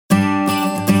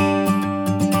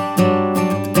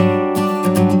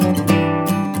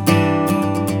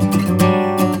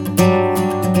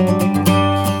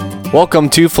Welcome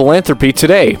to Philanthropy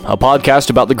Today, a podcast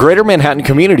about the Greater Manhattan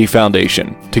Community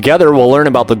Foundation. Together, we'll learn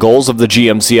about the goals of the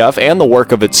GMCF and the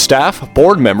work of its staff,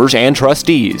 board members, and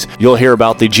trustees. You'll hear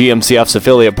about the GMCF's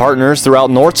affiliate partners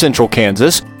throughout North Central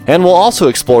Kansas, and we'll also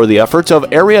explore the efforts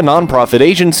of area nonprofit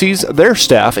agencies, their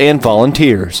staff, and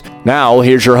volunteers. Now,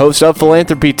 here's your host of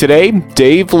Philanthropy Today,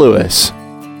 Dave Lewis.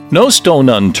 No Stone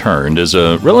Unturned is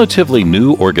a relatively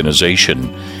new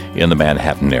organization in the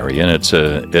Manhattan area,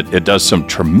 and it does some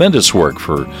tremendous work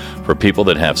for people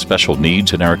that have special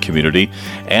needs in our community.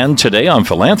 And today on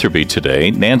Philanthropy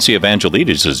Today, Nancy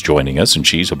Evangelides is joining us, and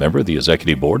she's a member of the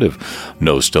executive board of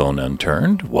No Stone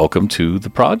Unturned. Welcome to the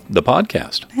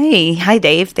podcast. Hey, hi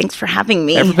Dave. Thanks for having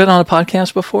me. Ever been on a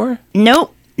podcast before?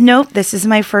 Nope, this is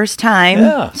my first time.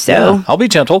 Yeah. I'll be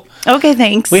gentle. Okay,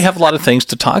 thanks. We have a lot of things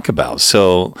to talk about.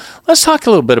 So let's talk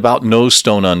a little bit about No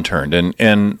Stone Unturned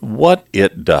and what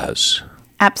it does.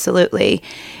 Absolutely.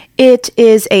 It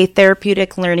is a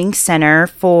therapeutic learning center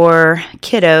for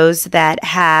kiddos that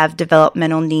have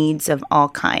developmental needs of all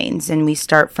kinds. And we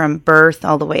start from birth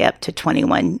all the way up to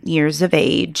 21 years of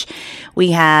age.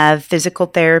 We have physical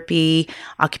therapy,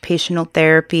 occupational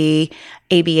therapy,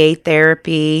 ABA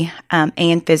therapy,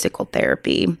 and physical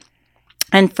therapy.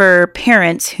 And for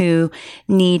parents who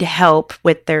need help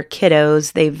with their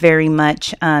kiddos, they very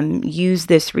much use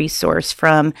this resource,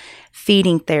 from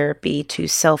feeding therapy to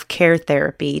self-care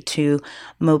therapy to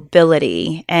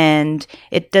mobility. And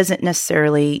it doesn't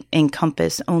necessarily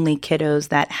encompass only kiddos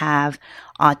that have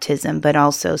autism, but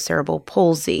also cerebral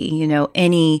palsy,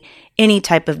 any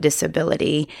type of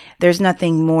disability. There's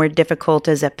nothing more difficult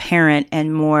as a parent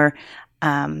and more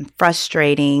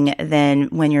frustrating than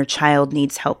when your child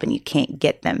needs help and you can't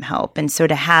get them help. And so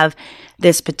to have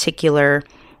this particular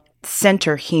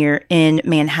center here in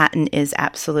Manhattan is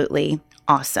absolutely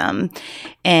awesome.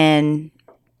 And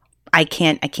I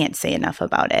can't say enough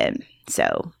about it.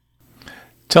 So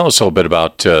tell us a little bit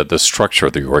about the structure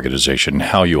of the organization,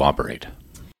 how you operate.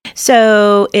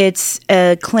 So it's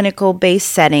a clinical-based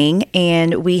setting,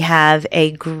 and we have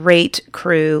a great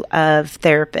crew of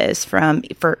therapists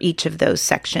for each of those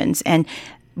sections. And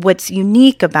what's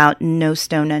unique about No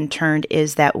Stone Unturned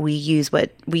is that we use a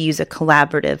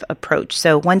collaborative approach.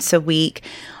 So once a week,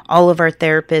 all of our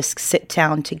therapists sit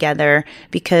down together,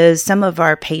 because some of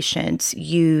our patients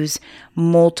use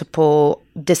multiple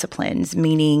disciplines,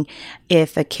 meaning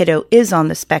if a kiddo is on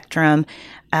the spectrum,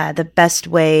 the best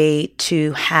way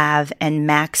to have and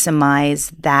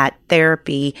maximize that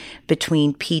therapy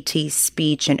between PT,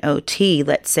 speech, and OT,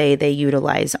 let's say they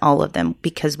utilize all of them,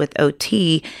 because with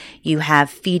OT, you have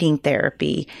feeding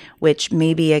therapy, which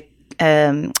maybe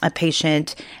a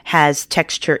patient has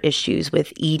texture issues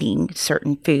with eating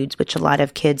certain foods, which a lot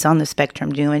of kids on the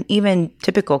spectrum do, and even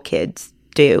typical kids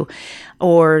do,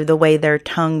 or the way their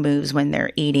tongue moves when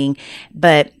they're eating.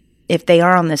 But if they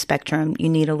are on the spectrum, you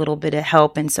need a little bit of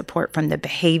help and support from the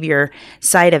behavior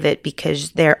side of it,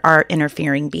 because there are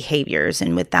interfering behaviors.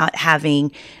 And without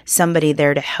having somebody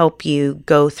there to help you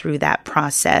go through that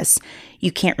process,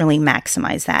 you can't really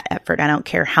maximize that effort. I don't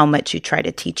care how much you try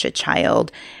to teach a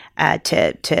child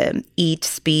to eat,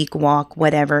 speak, walk,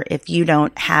 whatever. If you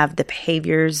don't have the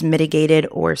behaviors mitigated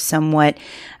or somewhat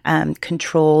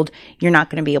controlled, you're not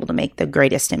going to be able to make the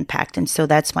greatest impact. And so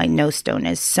that's why No Stone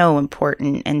is so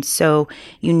important and so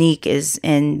unique, is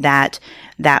in that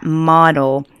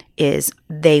model is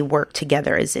they work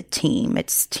together as a team.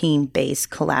 It's team-based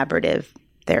collaborative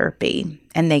therapy,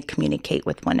 and they communicate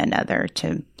with one another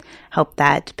to help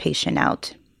that patient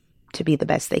out to be the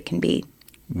best they can be.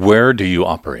 Where do you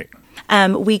operate?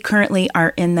 We currently are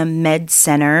in the Med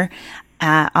Center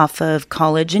off of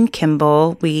College and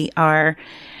Kimball. We are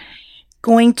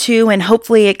going to and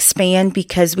hopefully expand,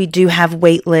 because we do have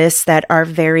wait lists that are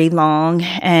very long,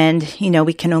 and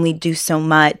we can only do so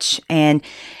much. And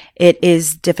it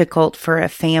is difficult for a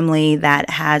family that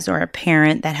has, or a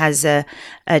parent that has a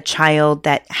child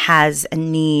that has a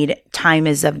need. Time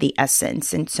is of the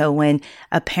essence. And so when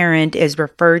a parent is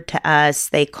referred to us,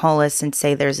 they call us and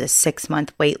say there's a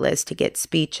 6-month wait list to get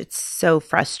speech. It's so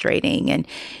frustrating, and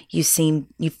you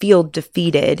feel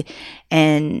defeated.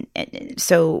 And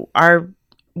so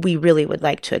we really would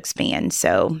like to expand.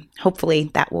 So hopefully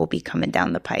that will be coming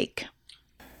down the pike.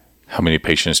 How many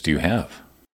patients do you have?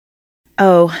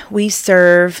 Oh, we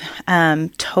serve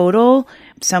total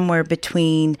somewhere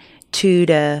between 200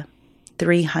 to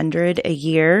 300 a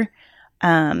year.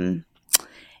 And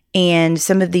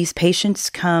some of these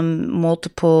patients come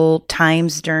multiple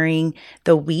times during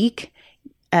the week.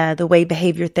 the way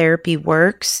behavior therapy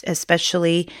works,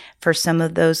 especially for some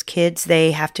of those kids,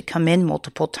 they have to come in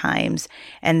multiple times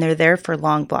and they're there for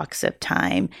long blocks of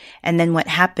time. And then what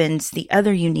happens, the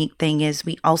other unique thing is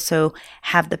we also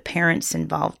have the parents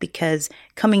involved, because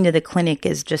coming to the clinic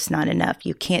is just not enough.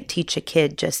 You can't teach a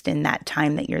kid just in that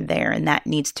time that you're there, and that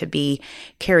needs to be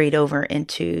carried over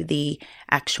into the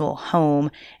actual home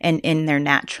and in their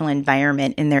natural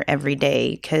environment, in their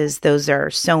everyday, because those are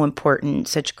so important,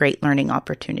 such great learning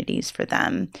opportunities for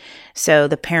them. So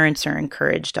the parents are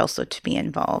encouraged also to be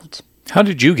involved. How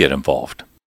did you get involved?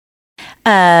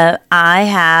 I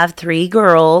have 3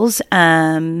 girls.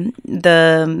 My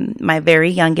very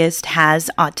youngest has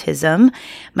autism.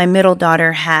 My middle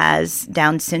daughter has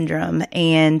Down syndrome,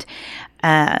 and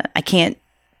I can't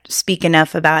speak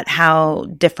enough about how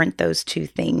different those two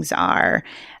things are.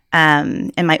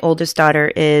 And my oldest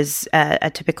daughter is a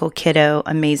typical kiddo,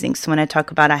 amazing. So when I talk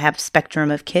about I have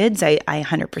spectrum of kids, I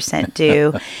 100%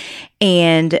 do.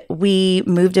 And we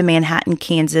moved to Manhattan,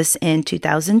 Kansas in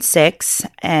 2006,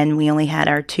 and we only had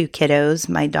our 2 kiddos,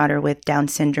 my daughter with Down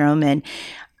syndrome, and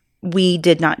we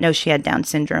did not know she had Down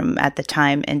syndrome at the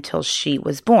time until she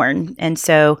was born. And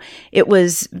so it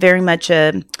was very much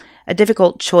a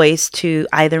difficult choice to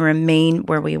either remain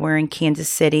where we were in Kansas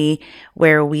City,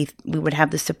 where we would have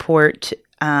the support,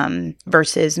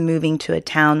 versus moving to a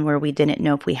town where we didn't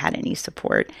know if we had any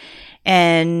support.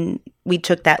 And we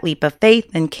took that leap of faith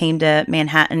and came to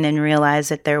Manhattan and realized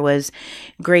that there was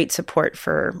great support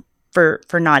for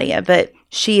Nadia. But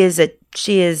she is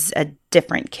a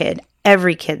different kid.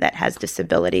 Every kid that has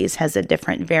disabilities has a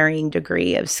different varying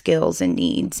degree of skills and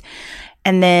needs.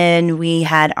 And then we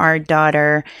had our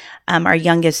daughter, our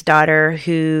youngest daughter,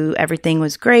 who everything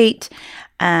was great.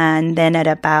 And then at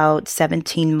about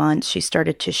 17 months, she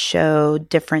started to show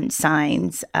different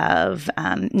signs of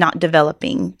not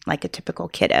developing like a typical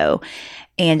kiddo.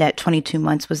 And at 22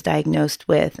 months was diagnosed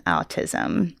with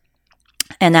autism.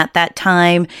 And at that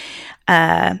time,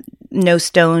 No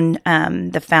Stone,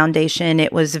 the foundation,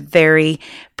 it was very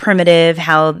primitive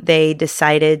how they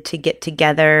decided to get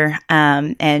together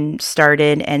and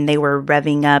started, and they were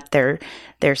revving up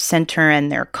their center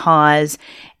and their cause.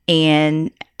 And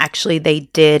actually, they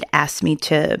did ask me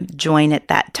to join at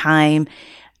that time,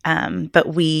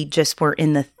 but we just were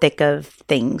in the thick of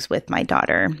things with my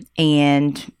daughter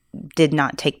and did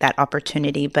not take that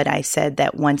opportunity. But I said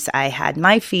that once I had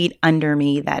my feet under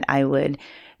me, that I would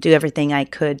do everything I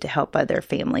could to help other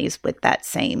families with that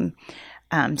same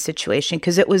situation,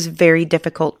 because it was very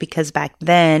difficult, because back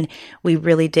then we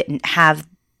really didn't have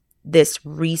this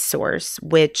resource,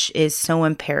 which is so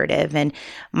imperative. And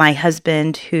my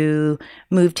husband, who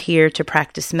moved here to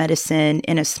practice medicine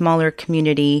in a smaller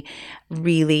community,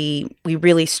 we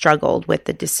really struggled with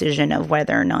the decision of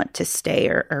whether or not to stay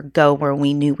or go where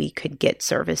we knew we could get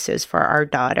services for our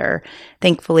daughter.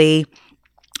 Thankfully,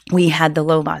 we had the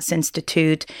Lomas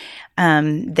Institute.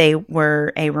 They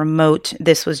were a remote,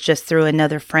 this was just through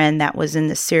another friend that was in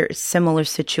the similar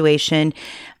situation,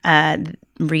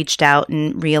 reached out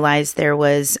and realized there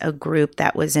was a group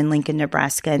that was in Lincoln,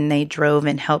 Nebraska, and they drove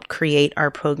and helped create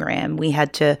our program. We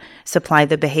had to supply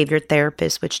the behavior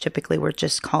therapists, which typically were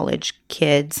just college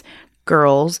kids,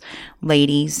 girls,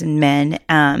 ladies, and men,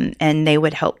 and they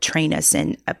would help train us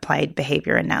in applied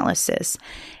behavior analysis.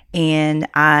 And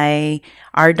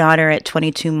our daughter at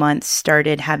 22 months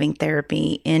started having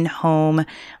therapy in home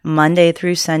Monday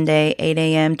through Sunday, 8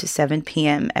 a.m. to 7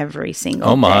 p.m. every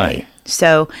single day.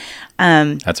 So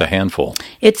that's a handful.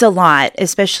 It's a lot,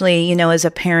 especially, as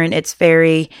a parent, it's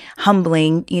very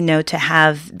humbling, to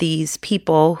have these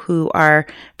people who are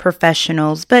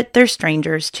professionals, but they're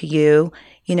strangers to you,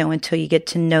 until you get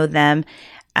to know them,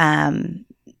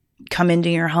 come into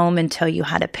your home and tell you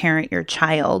how to parent your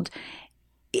child.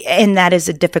 And that is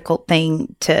a difficult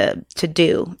thing to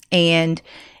do. And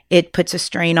it puts a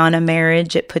strain on a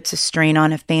marriage. It puts a strain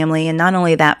on a family. And not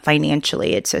only that,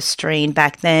 financially, it's a strain.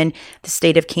 Back then, the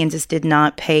state of Kansas did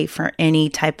not pay for any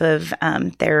type of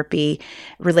therapy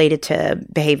related to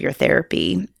behavior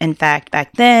therapy. In fact,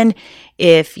 back then,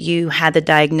 if you had the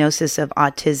diagnosis of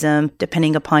autism,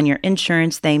 depending upon your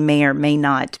insurance, they may or may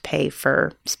not pay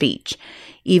for speech,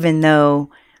 even though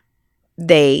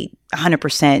they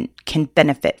 100% can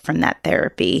benefit from that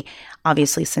therapy.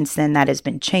 Obviously, since then, that has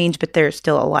been changed, but there's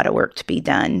still a lot of work to be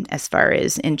done as far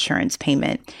as insurance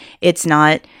payment. It's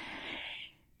not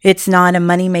a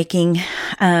money-making,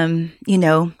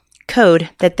 code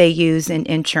that they use in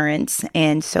insurance,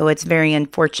 and so it's very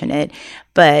unfortunate.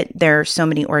 But there are so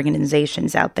many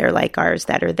organizations out there like ours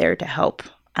that are there to help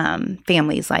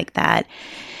families like that.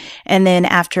 And then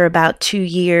after about 2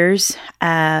 years,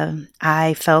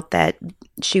 I felt that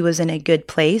she was in a good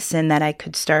place and that I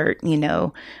could start,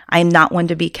 I'm not one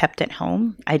to be kept at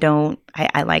home.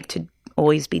 I like to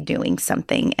always be doing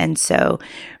something. And so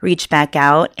reached back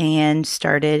out and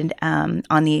started on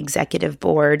the executive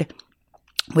board,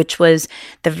 which was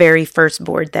the very first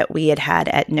board that we had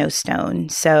at No Stone.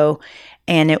 So,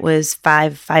 and it was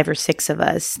five or six of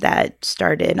us that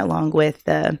started along with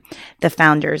the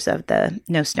founders of the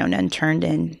No Stone Unturned.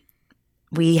 And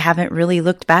we haven't really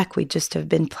looked back. We just have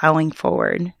been plowing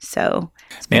forward. So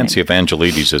Nancy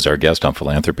Evangelides is our guest on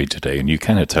Philanthropy today, and you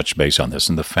kind of touched base on this,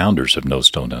 and the founders of No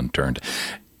Stone Unturned.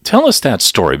 Tell us that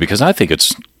story, because I think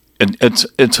it's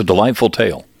a delightful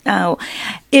tale. Oh,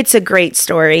 it's a great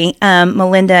story.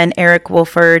 Melinda and Eric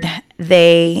Wolford,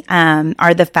 they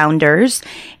are the founders.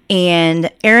 And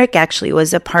Eric actually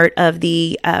was a part of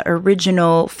the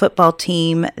original football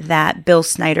team that Bill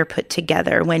Snyder put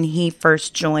together when he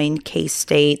first joined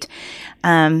K-State,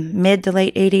 mid to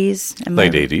late 80s.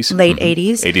 Late 80s. Late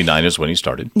 80s. 89 is when he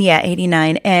started. Yeah,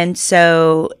 89. And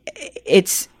so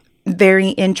it's very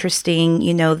interesting,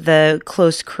 the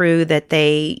close crew that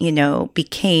they,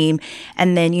 became.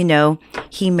 And then,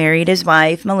 he married his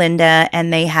wife, Melinda,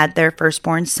 and they had their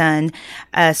firstborn son,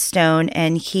 Stone,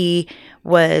 and he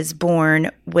was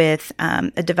born with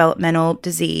a developmental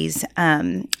disease.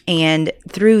 And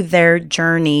through their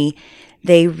journey,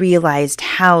 they realized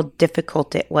how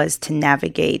difficult it was to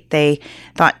navigate. They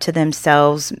thought to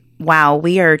themselves, wow,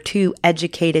 we are two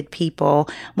educated people.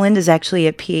 Melinda's actually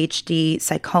a PhD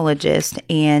psychologist,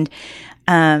 and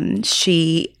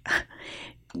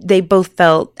they both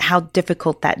felt how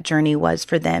difficult that journey was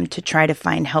for them to try to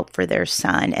find help for their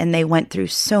son. And they went through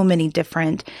so many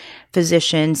different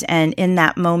physicians. And in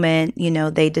that moment,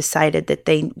 they decided that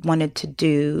they wanted to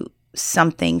do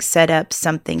something, set up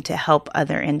something to help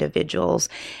other individuals.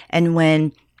 And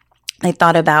when they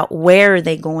thought about where are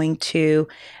they going to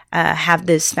have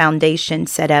this foundation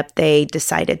set up, they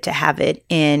decided to have it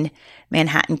in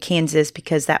Manhattan, Kansas,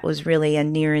 because that was really a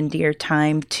near and dear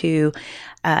time to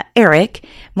Eric.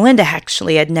 Melinda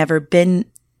actually had never been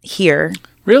here.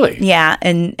 Really? Yeah,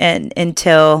 and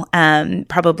until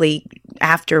probably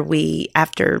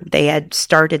after they had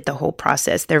started the whole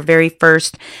process. Their very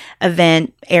first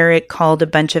event, Eric called a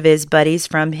bunch of his buddies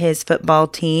from his football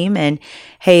team and,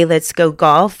 hey, let's go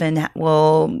golf and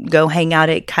we'll go hang out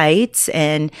at Kites.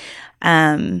 And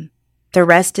the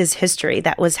rest is history.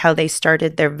 That was how they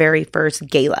started their very first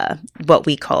gala, what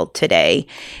we call today.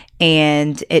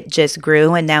 And it just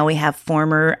grew. And now we have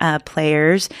former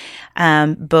players,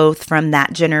 both from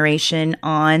that generation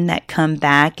on, that come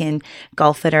back and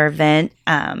golf at our event,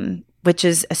 which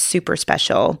is a super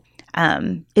special.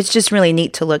 It's just really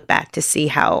neat to look back to see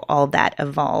how all that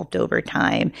evolved over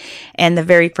time. And the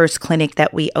very first clinic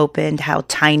that we opened, how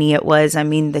tiny it was. I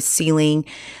mean,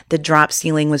 the drop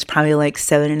ceiling was probably like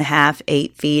 7.5,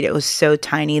 8 feet. It was so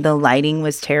tiny. The lighting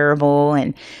was terrible.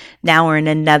 And now we're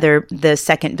in the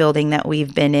second building that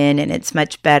we've been in, and it's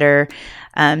much better.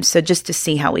 So just to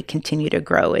see how we continue to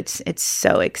grow, it's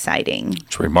so exciting.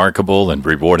 It's remarkable and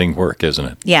rewarding work, isn't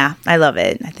it? Yeah, I love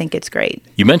it. I think it's great.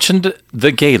 You mentioned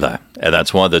the gala, and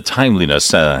that's one of the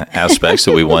timeliness aspects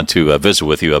that we want to visit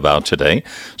with you about today.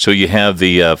 So you have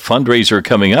the fundraiser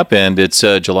coming up, and it's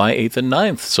July 8th and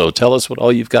 9th. So tell us what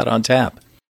all you've got on tap.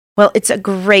 Well, it's a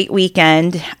great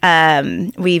weekend.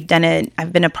 We've done it.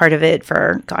 I've been a part of it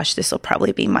for, this will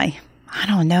probably be my,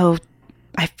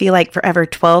 I feel like forever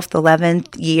 12th,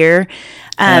 11th year.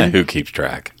 Who keeps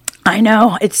track? I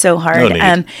know, it's so hard.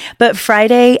 No but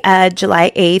Friday,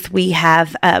 July 8th, we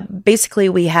have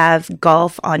we have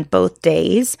golf on both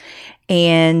days.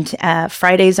 And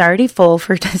Friday's already full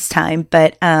for this time,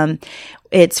 but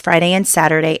it's Friday and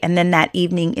Saturday. And then that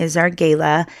evening is our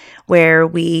gala, where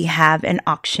we have an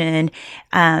auction.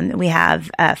 We have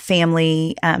a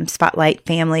family, spotlight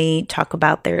family, talk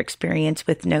about their experience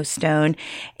with No Stone.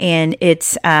 And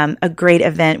it's a great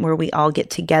event where we all get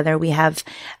together. We have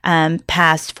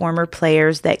past former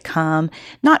players that come,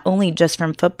 not only just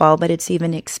from football, but it's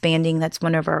even expanding. That's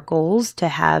one of our goals, to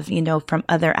have, from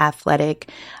other athletic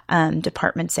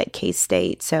departments at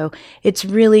K-State. So it's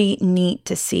really neat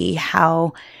to see how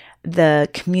the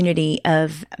community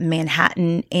of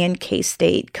Manhattan and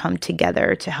K-State come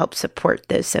together to help support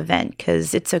this event,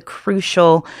 because it's a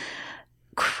crucial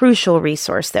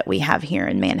resource that we have here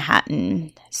in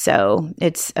Manhattan. So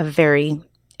it's a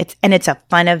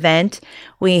fun event.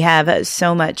 We have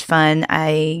so much fun.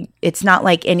 It's not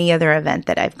like any other event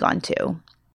that I've gone to.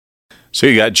 So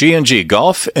you got G&G,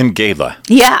 golf and gala.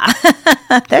 Yeah,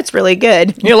 that's really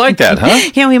good. You like that,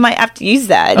 huh? Yeah, we might have to use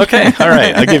that. Okay, all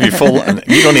right. I'll give you full.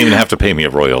 You don't even have to pay me a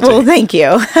royalty. Well, thank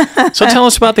you. So tell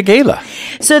us about the gala.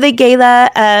 So the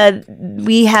gala,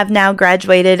 we have now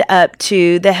graduated up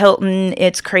to the Hilton.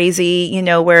 It's crazy,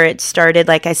 where it started.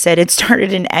 Like I said, it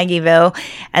started in Aggieville,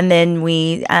 and then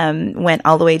we went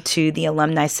all the way to the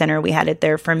Alumni Center. We had it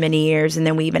there for many years, and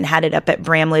then we even had it up at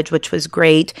Bramlage, which was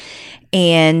great.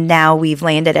 And now we've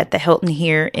landed at the Hilton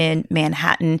here in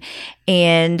Manhattan,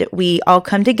 and we all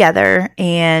come together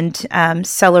and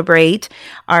celebrate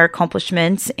our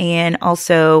accomplishments. And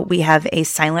also we have a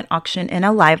silent auction and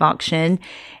a live auction.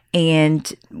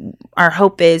 And our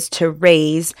hope is to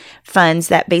raise funds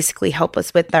that basically help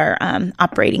us with our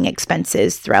operating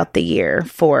expenses throughout the year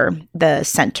for the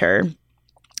center.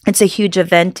 It's a huge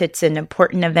event. It's an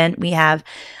important event. We have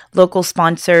local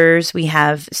sponsors. We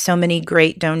have so many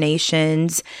great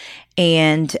donations.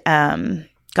 And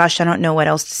gosh, I don't know what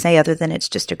else to say other than it's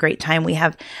just a great time. We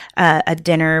have a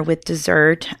dinner with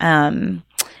dessert and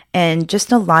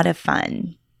just a lot of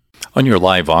fun. On your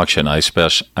live auction, I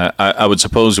would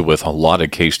suppose with a lot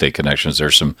of K-State connections,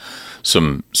 there's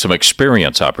some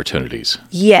experience opportunities.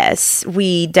 Yes,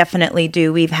 we definitely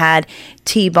do. We've had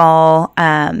T-ball,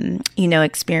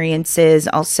 experiences,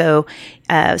 also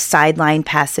sideline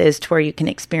passes to where you can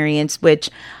experience, which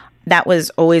that was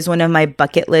always one of my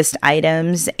bucket list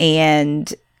items.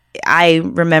 And I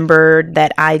remember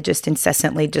that I just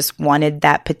incessantly just wanted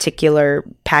that particular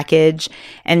package.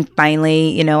 And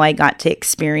finally, I got to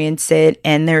experience it.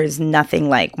 And there is nothing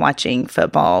like watching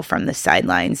football from the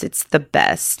sidelines. It's the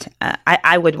best.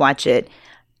 I would watch it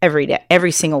every day,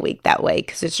 every single week that way,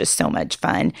 because it's just so much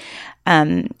fun.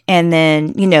 And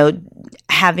then,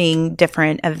 having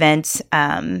different events,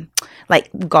 like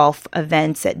golf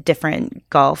events at different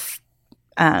golf.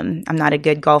 I'm not a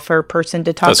good golfer person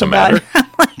to talk Doesn't about. Matter.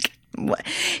 I'm like, what?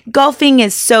 Golfing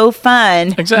is so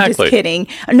fun. Exactly. I'm just kidding.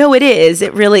 No, it is.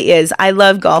 It really is. I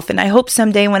love golf, and I hope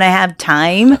someday when I have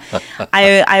time,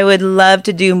 I would love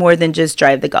to do more than just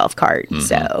drive the golf cart. Mm-hmm.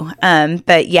 So,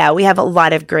 but yeah, we have a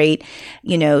lot of great,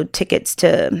 tickets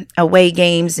to away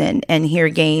games and here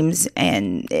games,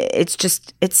 and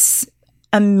it's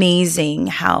amazing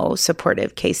how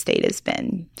supportive K-State has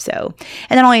been. So,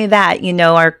 and not only that,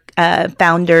 our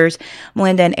founders,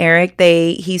 Melinda and Eric,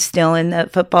 he's still in the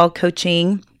football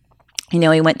coaching. He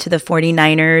went to the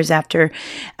 49ers after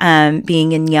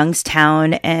being in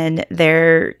Youngstown, and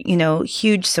they're,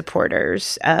 huge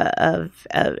supporters of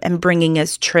and bringing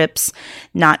us trips,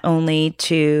 not only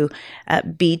to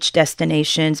beach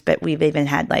destinations, but we've even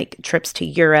had like trips to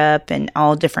Europe and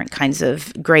all different kinds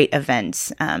of great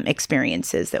events,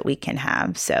 experiences that we can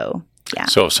have. So, yeah.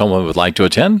 So if someone would like to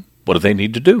attend, what do they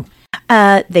need to do?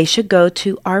 They should go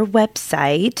to our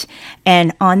website,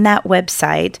 and on that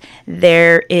website,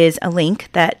 there is a link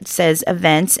that says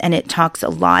events, and it talks a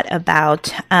lot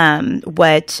about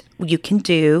what you can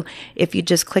do. If you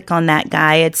just click on that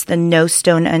guy, it's the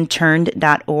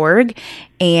nostoneunturned.org,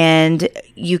 and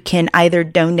you can either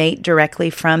donate directly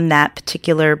from that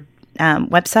particular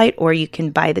website, or you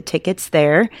can buy the tickets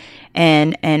there,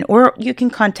 or you can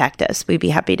contact us. We'd be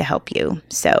happy to help you.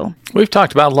 So we've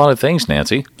talked about a lot of things,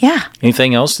 Nancy. Yeah.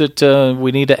 Anything else that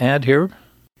we need to add here?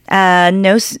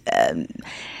 No.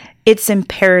 It's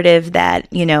imperative that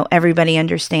everybody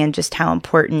understand just how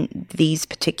important these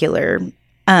particular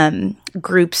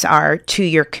groups are to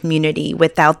your community.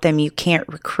 Without them, you can't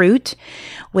recruit.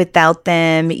 Without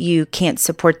them, you can't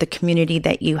support the community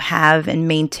that you have and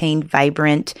maintain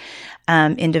vibrant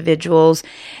individuals.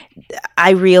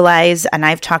 I realize, and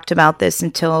I've talked about this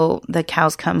until the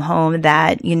cows come home,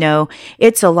 that,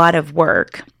 it's a lot of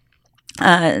work.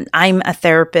 I'm a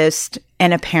therapist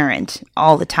and a parent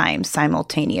all the time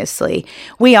simultaneously.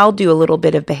 We all do a little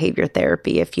bit of behavior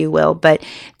therapy, if you will, but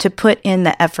to put in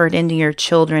the effort into your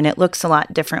children, it looks a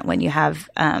lot different when you have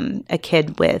a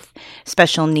kid with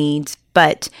special needs.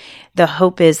 But the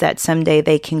hope is that someday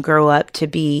they can grow up to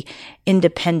be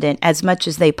independent as much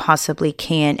as they possibly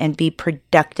can and be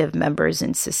productive members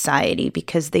in society,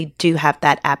 because they do have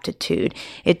that aptitude.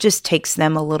 It just takes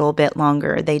them a little bit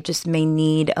longer. They just may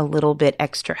need a little bit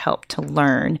extra help to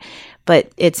learn.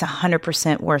 But it's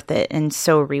 100% worth it and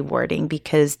so rewarding,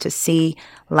 because to see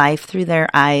life through their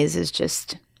eyes is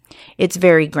just, it's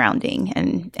very grounding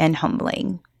and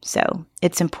humbling. So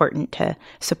it's important to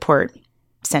support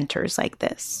centers like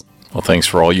this. Well, thanks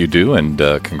for all you do, and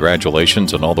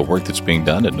congratulations on all the work that's being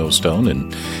done at No Stone,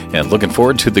 and looking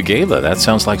forward to the gala. That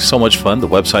sounds like so much fun. The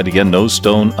website again,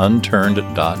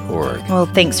 nostoneunturned.org. Well,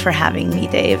 thanks for having me,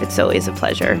 Dave. It's always a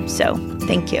pleasure. So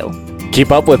thank you.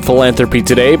 Keep up with Philanthropy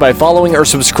Today by following or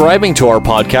subscribing to our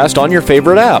podcast on your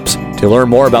favorite apps. To learn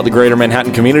more about the Greater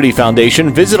Manhattan Community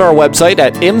Foundation, visit our website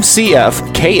at mcfks.org.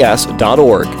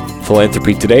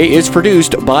 Philanthropy Today is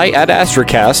produced by Ad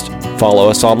Astracast. Follow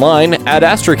us online at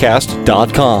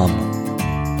astracast.com.